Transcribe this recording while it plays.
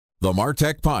The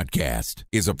MarTech Podcast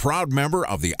is a proud member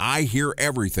of the I Hear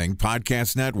Everything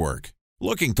Podcast Network.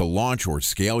 Looking to launch or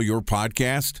scale your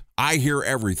podcast? I Hear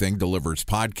Everything delivers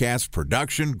podcast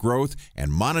production, growth,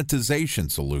 and monetization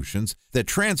solutions that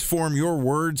transform your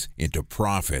words into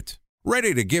profit.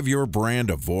 Ready to give your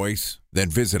brand a voice? Then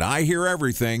visit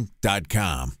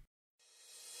iheareverything.com.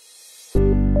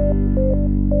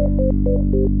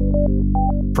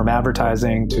 From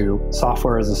advertising to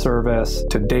software as a service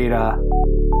to data.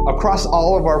 Across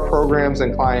all of our programs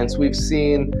and clients, we've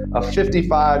seen a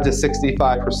 55 to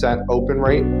 65% open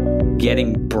rate.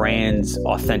 Getting brands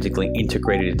authentically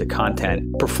integrated into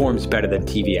content performs better than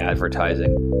TV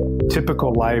advertising.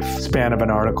 Typical lifespan of an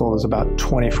article is about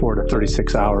 24 to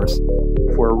 36 hours.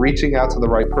 If we're reaching out to the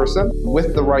right person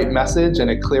with the right message and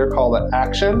a clear call to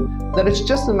action, then it's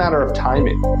just a matter of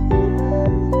timing.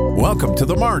 Welcome to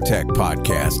the MarTech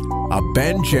Podcast, a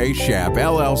Ben J. Schaap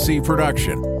LLC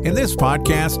production. In this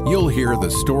podcast, you'll hear the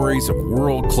stories of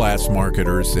world-class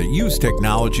marketers that use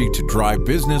technology to drive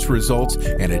business results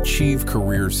and achieve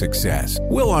career success.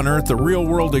 We'll unearth the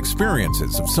real-world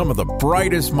experiences of some of the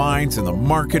brightest minds in the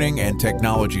marketing and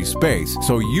technology space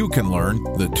so you can learn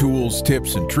the tools,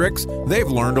 tips, and tricks they've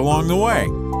learned along the way.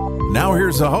 Now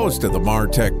here's the host of the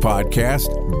MarTech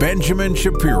Podcast, Benjamin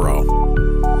Shapiro.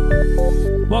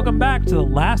 Welcome back to the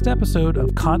last episode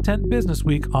of Content Business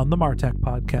Week on the MarTech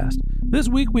Podcast. This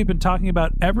week, we've been talking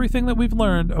about everything that we've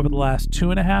learned over the last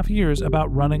 2.5 years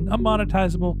about running a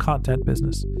monetizable content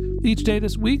business. Each day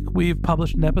this week, we've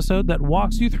published an episode that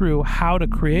walks you through how to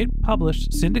create, publish,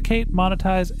 syndicate,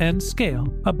 monetize, and scale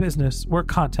a business where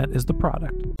content is the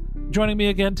product. Joining me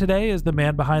again today is the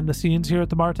man behind the scenes here at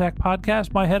the MarTech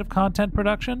Podcast, my head of content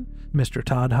production, Mr.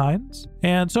 Todd Hines.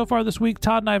 And so far this week,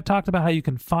 Todd and I have talked about how you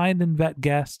can find and vet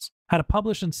guests, how to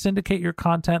publish and syndicate your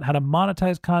content, how to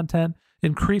monetize content,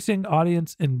 increasing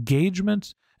audience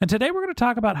engagement. And today we're going to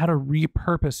talk about how to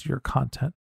repurpose your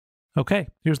content. Okay,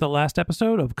 here's the last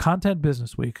episode of Content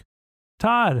Business Week.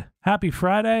 Todd, happy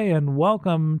Friday and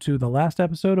welcome to the last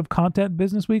episode of Content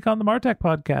Business Week on the MarTech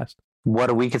Podcast. What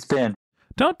a week it's been.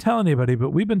 Don't tell anybody,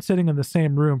 but we've been sitting in the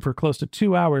same room for close to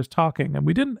 2 hours talking, and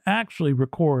we didn't actually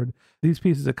record these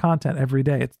pieces of content every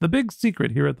day. It's the big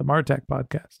secret here at the MarTech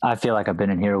Podcast. I feel like I've been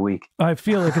in here a week. I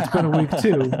feel like it's been a week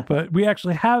too, but we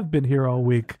actually have been here all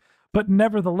week. But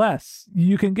nevertheless,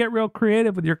 you can get real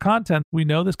creative with your content. We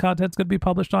know this content's going to be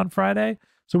published on Friday,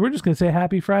 so we're just going to say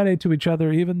happy Friday to each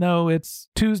other, even though it's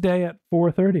Tuesday at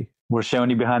 4:30. We're showing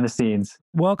you behind the scenes.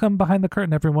 Welcome behind the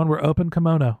curtain, everyone. We're open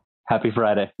kimono. Happy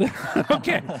Friday.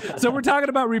 Okay, so we're talking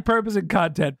about repurposing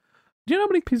content. Do you know how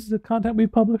many pieces of content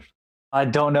we've published? I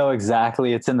don't know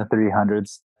exactly. It's in the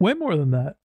 300s. Way more than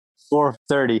that.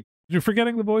 430. You're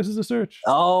forgetting the voices of search.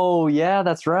 Oh, yeah,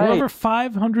 that's right. We're over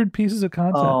 500 pieces of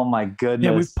content. Oh, my goodness.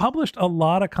 Yeah, we've published a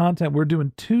lot of content. We're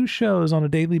doing 2 shows on a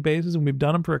daily basis, and we've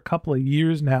done them for a couple of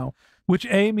years now, which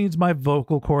A, means my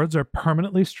vocal cords are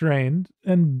permanently strained,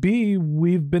 and B,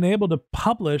 we've been able to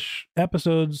publish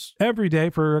episodes every day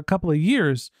for a couple of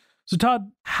years. So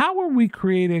Todd, how are we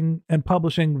creating and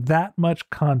publishing that much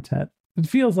content? It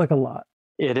feels like a lot.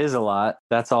 It is a lot.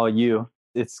 That's all you.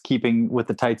 It's keeping with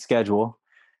the tight schedule.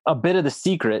 A bit of the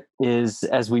secret is,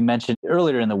 as we mentioned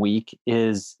earlier in the week,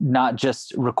 is not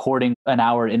just recording an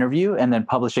hour interview and then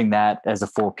publishing that as a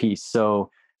full piece.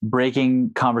 So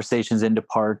breaking conversations into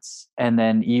parts and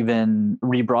then even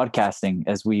rebroadcasting,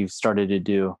 as we've started to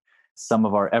do. Some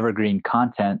of our evergreen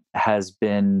content has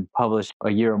been published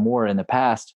a year or more in the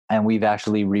past, and we've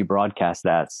actually rebroadcast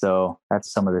that. So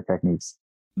that's some of the techniques.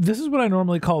 This is what I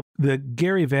normally call the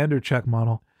Gary Vaynerchuk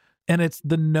model. And it's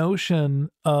the notion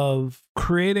of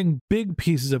creating big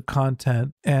pieces of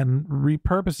content and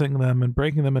repurposing them and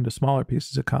breaking them into smaller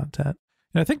pieces of content.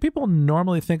 And I think people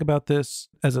normally think about this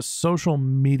as a social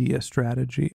media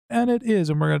strategy, and it is,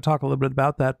 and we're going to talk a little bit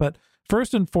about that. But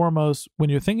first and foremost, when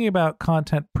you're thinking about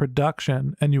content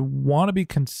production and you want to be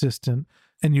consistent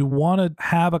and you want to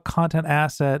have a content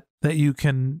asset that you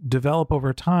can develop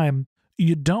over time,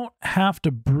 you don't have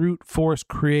to brute force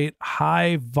create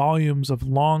high volumes of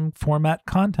long format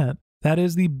content. That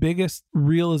is the biggest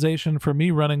realization for me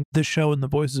running this show in the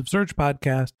Voices of Search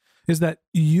podcast, is that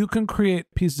you can create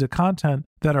pieces of content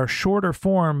that are shorter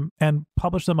form and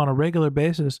publish them on a regular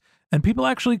basis, and people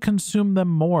actually consume them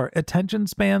more. Attention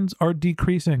spans are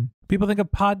decreasing. People think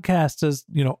of podcasts as,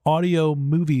 audio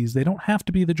movies. They don't have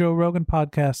to be the Joe Rogan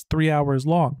podcast 3 hours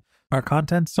long. Our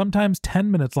content's sometimes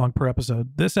 10 minutes long per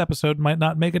episode. This episode might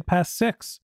not make it past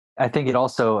 6. I think it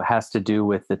also has to do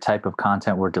with the type of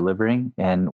content we're delivering.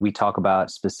 And we talk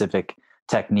about specific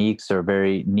techniques or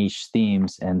very niche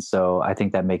themes. And so I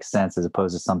think that makes sense as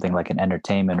opposed to something like an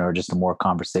entertainment or just a more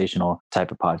conversational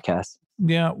type of podcast.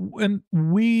 Yeah. And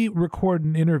we record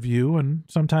an interview, and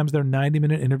sometimes they're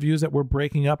 90-minute interviews that we're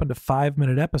breaking up into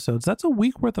 5-minute episodes. That's a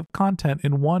week worth of content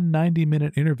in one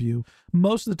 90-minute interview.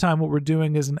 Most of the time, what we're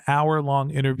doing is an hour-long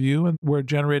interview, and we're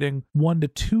generating 1 to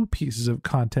 2 pieces of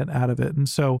content out of it. And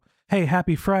so, hey,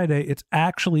 happy Friday. It's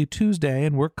actually Tuesday,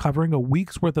 and we're covering a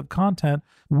week's worth of content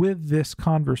with this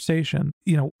conversation.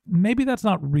 Maybe that's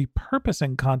not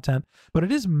repurposing content, but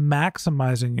it is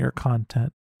maximizing your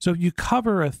content. So if you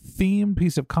cover a themed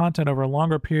piece of content over a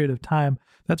longer period of time,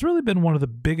 that's really been one of the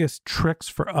biggest tricks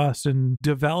for us in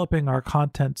developing our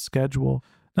content schedule.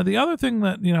 Now, the other thing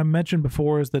that I mentioned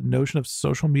before is the notion of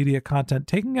social media content,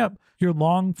 taking up your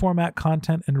long format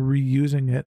content and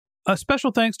reusing it. A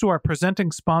special thanks to our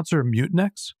presenting sponsor,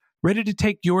 Mutinex. Ready to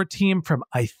take your team from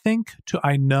I think to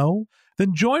I know?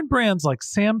 Then join brands like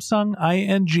Samsung,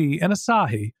 ING, and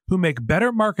Asahi who make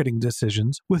better marketing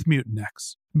decisions with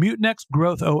Mutinex. Mutinex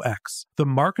Growth OX, the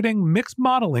marketing mix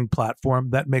modeling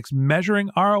platform that makes measuring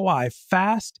ROI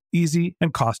fast, easy,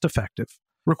 and cost-effective.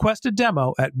 Request a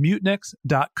demo at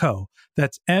mutinex.co.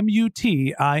 That's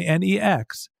MUTINEX.co.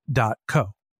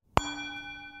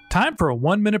 Time for a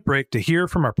 1-minute break to hear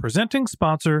from our presenting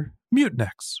sponsor,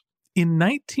 Mutinex. In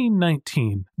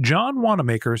 1919, John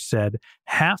Wanamaker said,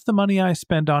 "Half the money I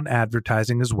spend on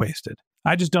advertising is wasted.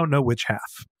 I just don't know which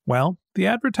half." Well, the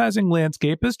advertising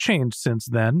landscape has changed since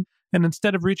then, and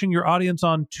instead of reaching your audience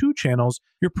on 2 channels,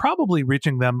 you're probably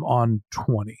reaching them on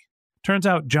 20. Turns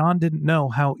out John didn't know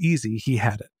how easy he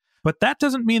had it. But that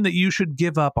doesn't mean that you should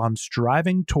give up on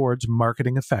striving towards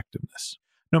marketing effectiveness.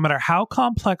 No matter how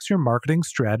complex your marketing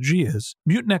strategy is,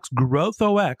 Mutinex Growth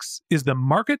OX is the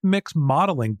market mix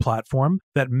modeling platform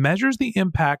that measures the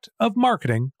impact of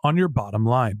marketing on your bottom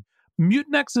line.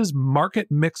 Mutinex's market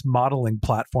mix modeling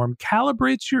platform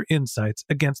calibrates your insights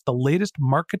against the latest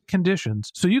market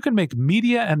conditions so you can make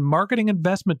media and marketing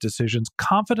investment decisions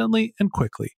confidently and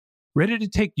quickly. Ready to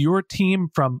take your team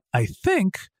from I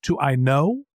think to I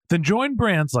know? Then join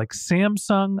brands like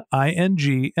Samsung,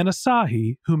 ING, and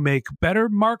Asahi who make better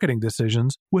marketing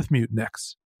decisions with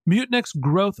Mutinex. Mutinex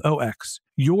Growth OX.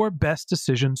 Your best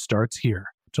decision starts here.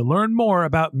 To learn more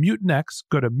about Mutinex,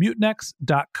 go to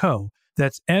mutinex.co.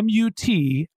 That's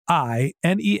MUTINEX.co.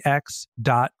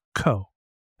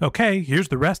 Okay, here's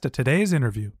the rest of today's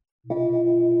interview.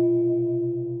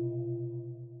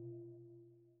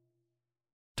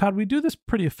 Todd, we do this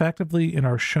pretty effectively in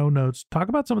our show notes. Talk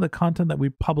about some of the content that we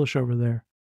publish over there.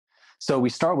 So we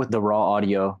start with the raw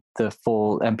audio, the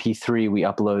full MP3 we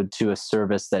upload to a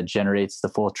service that generates the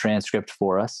full transcript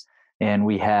for us. And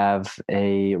we have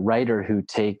a writer who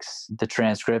takes the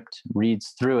transcript,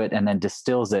 reads through it, and then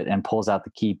distills it and pulls out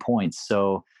the key points.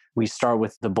 So we start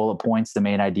with the bullet points, the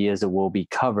main ideas that will be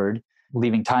covered,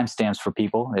 leaving timestamps for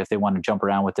people if they want to jump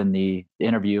around within the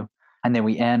interview. And then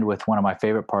we end with one of my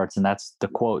favorite parts, and that's the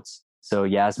quotes. So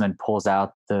Yasmin pulls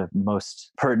out the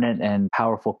most pertinent and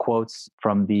powerful quotes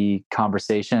from the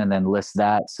conversation and then lists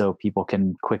that so people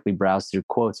can quickly browse through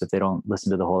quotes if they don't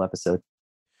listen to the whole episode.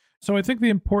 So I think the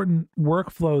important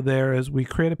workflow there is we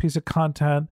create a piece of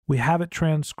content, we have it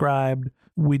transcribed,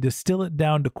 we distill it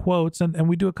down to quotes, and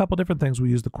we do a couple different things. We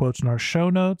use the quotes in our show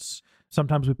notes.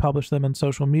 Sometimes we publish them in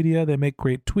social media. They make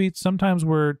great tweets. Sometimes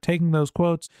we're taking those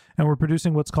quotes and we're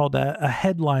producing what's called a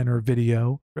headliner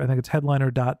video. I think it's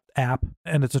headliner.app.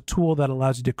 And it's a tool that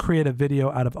allows you to create a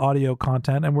video out of audio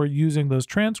content. And we're using those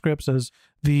transcripts as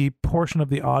the portion of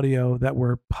the audio that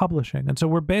we're publishing. And so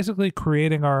we're basically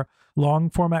creating our long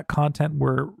format content.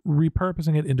 We're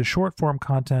repurposing it into short form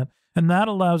content. And that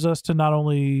allows us to not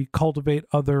only cultivate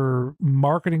other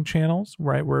marketing channels,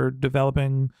 right? We're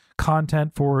developing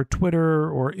content for Twitter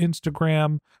or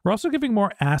Instagram. We're also giving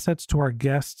more assets to our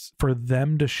guests for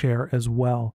them to share as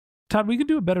well. Todd, we can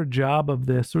do a better job of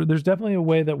this. Or there's definitely a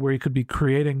way that where you could be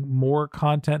creating more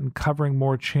content and covering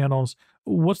more channels.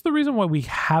 What's the reason why we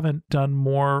haven't done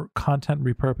more content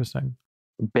repurposing?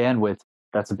 Bandwidth,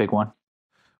 that's a big one.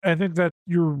 I think that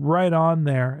you're right on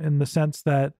there in the sense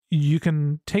that you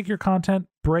can take your content,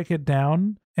 break it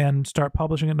down, and start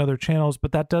publishing it in other channels,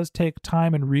 but that does take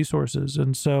time and resources.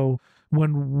 And so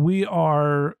when we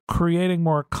are creating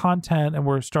more content and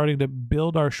we're starting to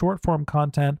build our short form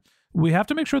content, we have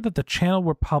to make sure that the channel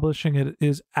we're publishing it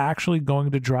is actually going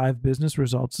to drive business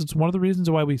results. It's one of the reasons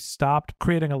why we stopped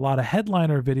creating a lot of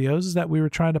headliner videos is that we were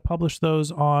trying to publish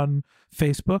those on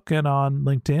Facebook and on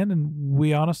LinkedIn. And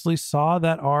we honestly saw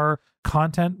that our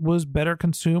content was better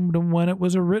consumed when it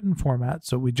was a written format.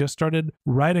 So we just started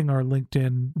writing our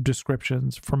LinkedIn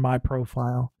descriptions for my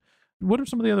profile. What are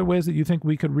some of the other ways that you think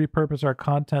we could repurpose our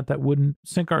content that wouldn't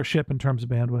sink our ship in terms of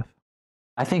bandwidth?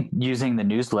 I think using the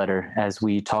newsletter, as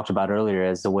we talked about earlier,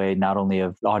 as a way not only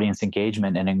of audience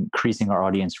engagement and increasing our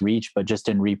audience reach, but just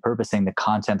in repurposing the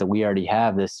content that we already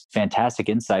have, this fantastic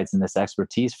insights and this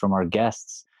expertise from our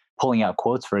guests, pulling out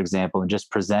quotes, for example, and just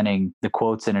presenting the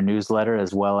quotes in a newsletter,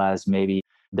 as well as maybe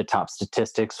the top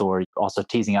statistics, or also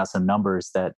teasing out some numbers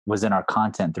that was in our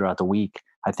content throughout the week,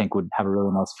 I think would have a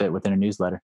really nice fit within a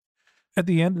newsletter. At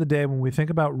the end of the day, when we think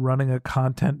about running a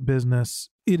content business,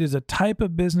 it is a type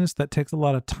of business that takes a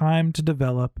lot of time to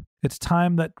develop. It's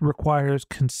time that requires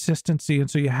consistency.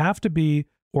 And so you have to be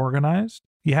organized.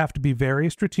 You have to be very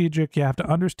strategic. You have to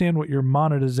understand what your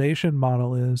monetization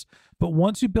model is. But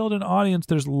once you build an audience,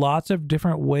 there's lots of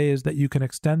different ways that you can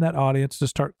extend that audience to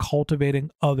start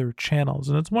cultivating other channels.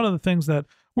 And it's one of the things that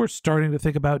we're starting to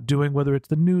think about doing, whether it's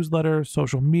the newsletter,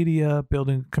 social media,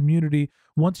 building a community.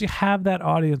 Once you have that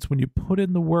audience, when you put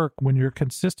in the work, when you're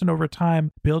consistent over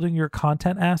time, building your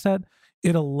content asset,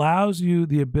 it allows you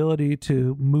the ability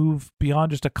to move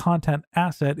beyond just a content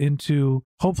asset into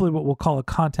hopefully what we'll call a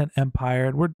content empire.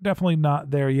 And we're definitely not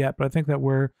there yet, but I think that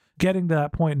we're getting to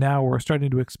that point now where we're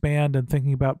starting to expand and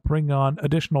thinking about bringing on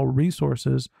additional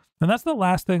resources. And that's the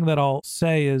last thing that I'll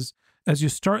say is, as you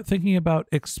start thinking about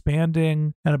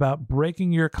expanding and about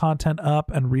breaking your content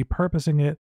up and repurposing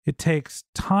it, it takes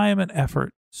time and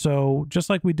effort. So just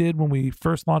like we did when we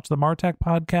first launched the MarTech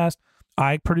podcast,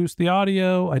 I produced the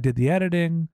audio, I did the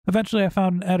editing. Eventually I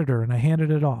found an editor and I handed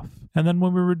it off. And then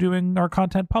when we were doing our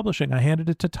content publishing, I handed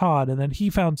it to Todd, and then he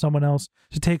found someone else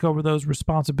to take over those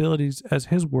responsibilities as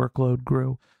his workload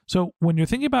grew. So when you're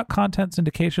thinking about content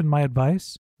syndication, my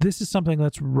advice, this is something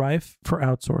that's rife for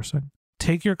outsourcing.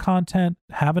 Take your content,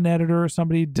 have an editor or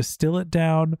somebody distill it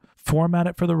down, format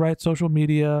it for the right social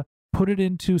media, put it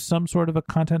into some sort of a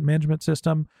content management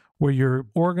system where you're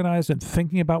organized and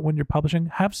thinking about when you're publishing.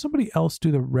 Have somebody else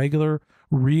do the regular,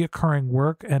 reoccurring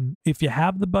work. And if you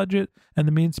have the budget and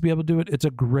the means to be able to do it, it's a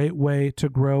great way to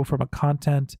grow from a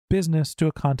content business to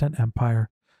a content empire.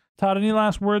 Todd, any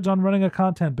last words on running a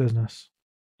content business?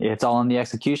 It's all in the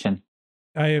execution.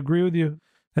 I agree with you.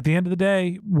 At the end of the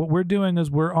day, what we're doing is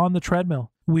we're on the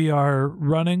treadmill. We are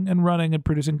running and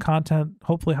producing content,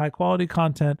 hopefully high quality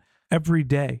content every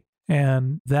day.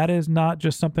 And that is not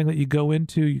just something that you go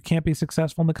into. You can't be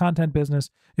successful in the content business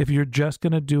if you're just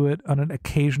going to do it on an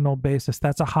occasional basis.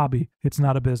 That's a hobby. It's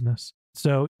not a business.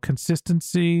 So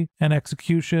consistency and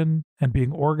execution and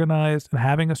being organized and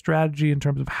having a strategy in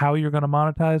terms of how you're going to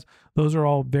monetize, those are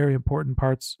all very important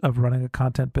parts of running a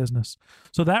content business.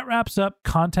 So that wraps up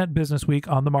Content Business Week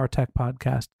on the MarTech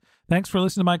Podcast. Thanks for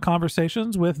listening to my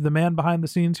conversations with the man behind the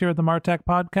scenes here at the MarTech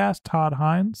Podcast, Todd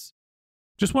Hines.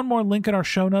 Just one more link in our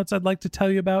show notes I'd like to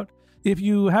tell you about. If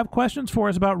you have questions for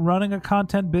us about running a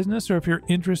content business, or if you're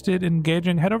interested in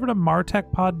engaging, head over to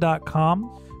martechpod.com,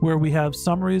 where we have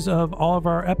summaries of all of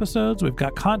our episodes. We've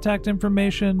got contact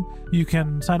information. You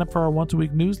can sign up for our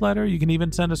once-a-week newsletter. You can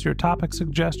even send us your topic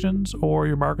suggestions or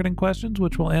your marketing questions,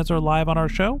 which we'll answer live on our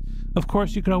show. Of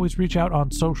course, you can always reach out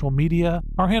on social media.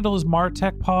 Our handle is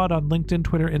MarTechPod on LinkedIn,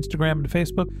 Twitter, Instagram, and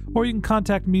Facebook, or you can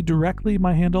contact me directly.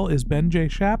 My handle is Ben J.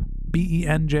 Shap,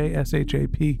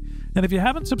 BenJShap. And if you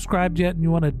haven't subscribed yet and you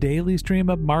want a daily stream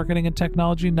of marketing and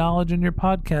technology knowledge in your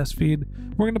podcast feed,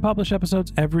 we're going to publish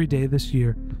episodes every day this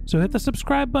year. So hit the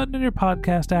subscribe button in your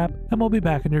podcast app, and we'll be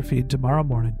back in your feed tomorrow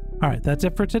morning. All right, that's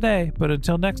it for today. But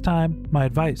until next time, my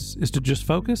advice is to just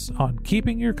focus on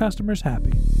keeping your customers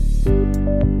happy.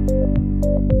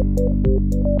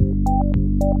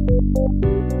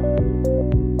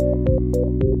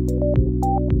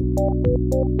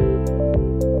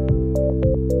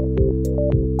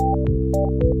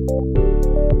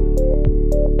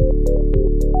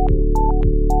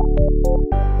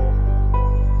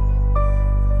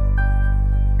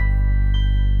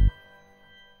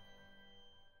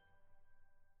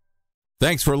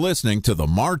 Thanks for listening to the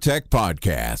MarTech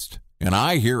Podcast, an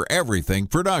I Hear Everything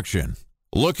production.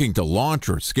 Looking to launch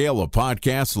or scale a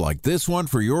podcast like this one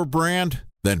for your brand?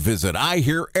 Then visit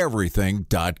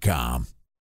iheareverything.com.